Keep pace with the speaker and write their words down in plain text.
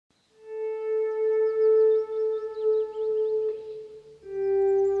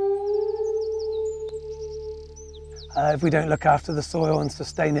If we don't look after the soil and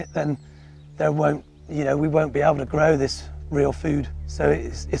sustain it, then we won't be able to grow this real food. So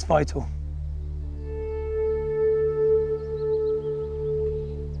it's vital.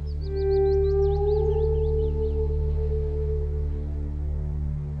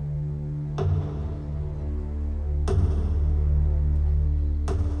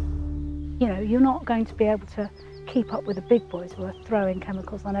 You know, you're not going to be able to keep up with the big boys who are throwing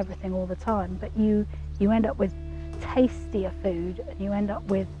chemicals on everything all the time, but you end up with tastier food, and you end up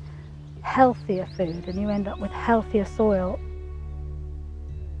with healthier food, and you end up with healthier soil.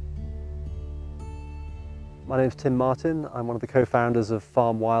 My name is Tim Martin. I'm one of the co-founders of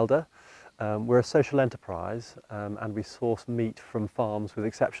Farm Wilder. We're a social enterprise, and we source meat from farms with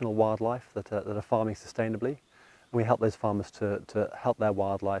exceptional wildlife that are farming sustainably. And we help those farmers to help their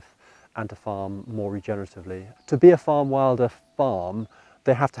wildlife and to farm more regeneratively. To be a Farm Wilder farm,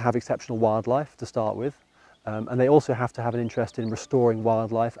 they have to have exceptional wildlife to start with, and they also have to have an interest in restoring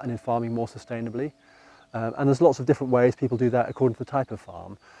wildlife and in farming more sustainably. And there's lots of different ways people do that according to the type of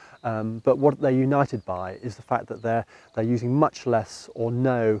farm. But what they're united by is the fact that they're using much less or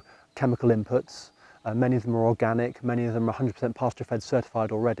no chemical inputs. Many of them are organic, many of them are 100% pasture-fed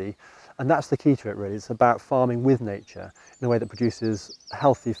certified already. And that's the key to it, really. It's about farming with nature in a way that produces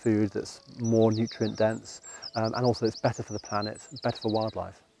healthy food that's more nutrient dense, and also it's better for the planet, better for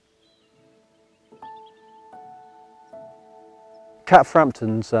wildlife. Cat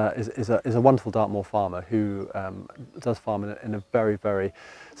Frampton's is a wonderful Dartmoor farmer who does farm in a very, very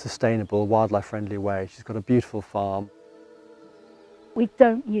sustainable, wildlife-friendly way. She's got a beautiful farm. We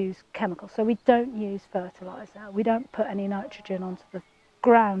don't use chemicals, so we don't use fertiliser. We don't put any nitrogen onto the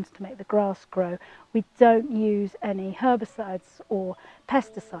ground to make the grass grow. We don't use any herbicides or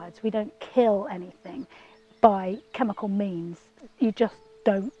pesticides. We don't kill anything by chemical means. You just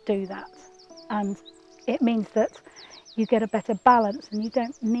don't do that. And it means that you get a better balance, and you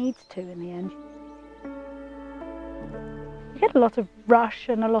don't need to in the end. You get a lot of rush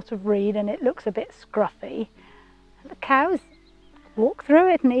and a lot of reed, and it looks a bit scruffy. The cows walk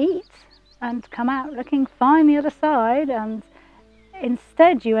through it and eat and come out looking fine the other side, and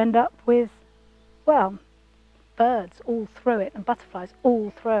instead you end up with, well, birds all through it and butterflies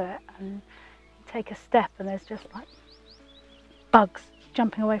all through it, and you take a step and there's just like bugs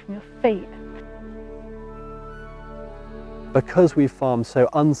jumping away from your feet. Because we've farmed so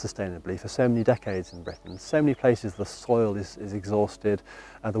unsustainably for so many decades in Britain, so many places the soil is exhausted,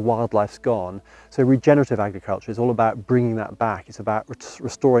 the wildlife's gone. So regenerative agriculture is all about bringing that back. It's about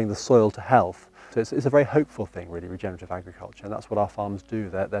restoring the soil to health. So it's a very hopeful thing, really, regenerative agriculture, and that's what our farms do.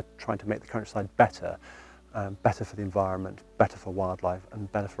 They're trying to make the countryside better, better for the environment, better for wildlife,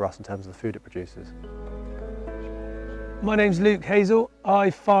 and better for us in terms of the food it produces. My name's Luke Hazel.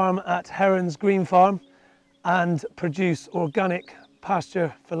 I farm at Heron's Green Farm and produce organic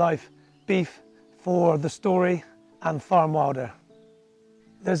pasture for life beef for The Story and Farm Wilder.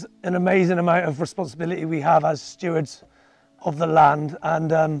 There's an amazing amount of responsibility we have as stewards of the land,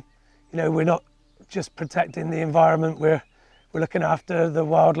 and we're not just protecting the environment, we're looking after the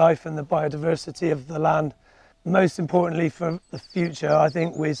wildlife and the biodiversity of the land. Most importantly for the future, I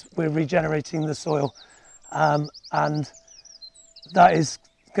think, we're regenerating the soil, and that is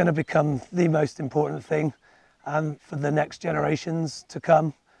going to become the most important thing for the next generations to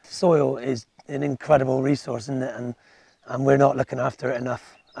come. Soil is an incredible resource, isn't it? And we're not looking after it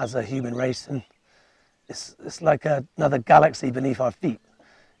enough as a human race, and it's like another galaxy beneath our feet.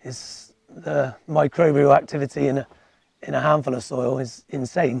 The microbial activity in a handful of soil is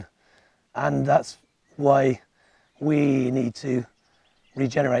insane, and that's why we need to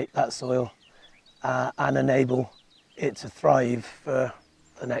regenerate that soil and enable it to thrive for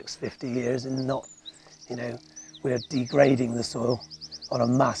the next 50 years, and not, we're degrading the soil on a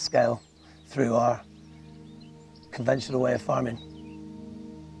mass scale through our conventional way of farming.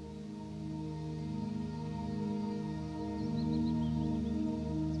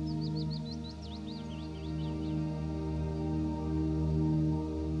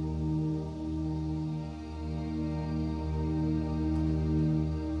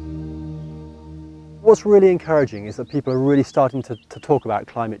 What's really encouraging is that people are really starting to talk about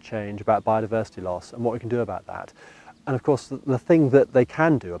climate change, about biodiversity loss, and what we can do about that. And of course, the thing that they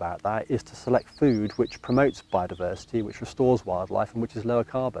can do about that is to select food which promotes biodiversity, which restores wildlife, and which is lower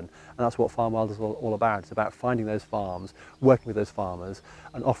carbon. And that's what Farm Wilder is all about. It's about finding those farms, working with those farmers,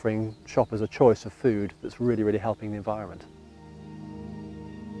 and offering shoppers a choice of food that's really, really helping the environment.